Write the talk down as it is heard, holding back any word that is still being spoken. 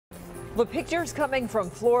The pictures coming from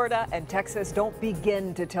Florida and Texas don't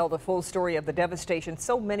begin to tell the full story of the devastation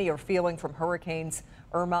so many are feeling from hurricanes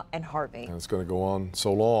Irma and Harvey. And it's going to go on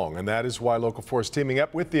so long, and that is why Local 4 is teaming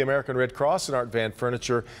up with the American Red Cross and Art Van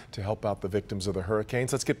Furniture to help out the victims of the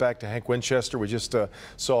hurricanes. Let's get back to Hank Winchester. We just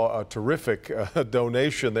saw a terrific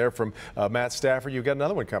donation there from Matt Stafford. You've got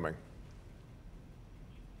another one coming.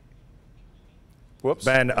 Whoops.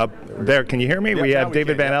 Ben, up there, can you hear me? Yep, we have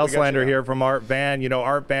David Van Yep, Elslander here from Art Van. You know,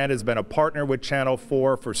 Art Van has been a partner with Channel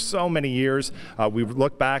 4 for so many years. We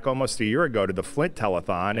looked back almost a year ago to the Flint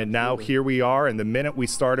telethon, and now here we are. And the minute we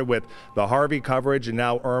started with the Harvey coverage and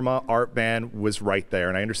now Irma, Art Van was right there.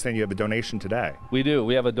 And I understand you have a donation today. We do.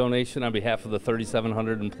 We have a donation on behalf of the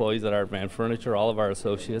 3,700 employees at Art Van Furniture, all of our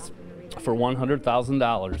associates, for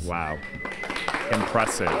 $100,000. Wow.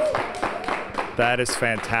 Impressive. That is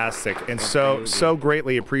fantastic and so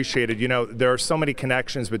greatly appreciated. You know, there are so many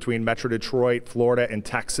connections between Metro Detroit, Florida, and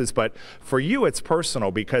Texas, but for you it's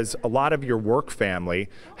personal because a lot of your work family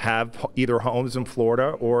have either homes in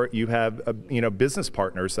Florida or you have business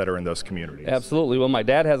partners that are in those communities. Absolutely. Well, my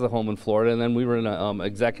dad has a home in Florida, and then we were in an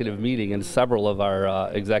executive meeting, and several of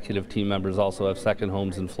our executive team members also have second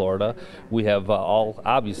homes in Florida. We have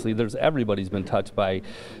obviously, everybody's been touched by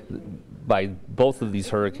both of these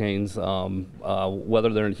hurricanes,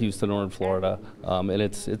 whether they're in Houston or in Florida, and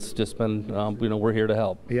it's just been, we're here to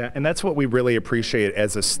help. Yeah, and that's what we really appreciate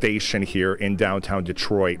as a station here in downtown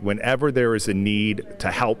Detroit. Whenever there is a need to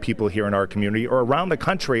help people here in our community or around the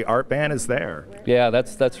country, Art Van is there. Yeah,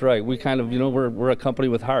 that's right. We kind of, we're a company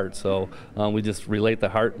with heart, so we just relate the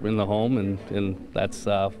heart in the home, and that's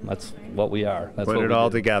what we are. That's Put it all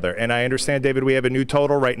together. And I understand, David, we have a new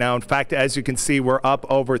total right now. In fact, as you can see, we're up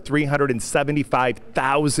over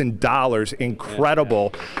 $375,000.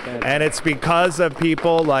 Incredible. And it's because of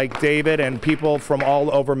people like David and people from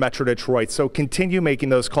all over Metro Detroit. So continue making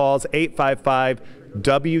those calls,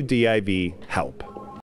 855-WDIV-HELP.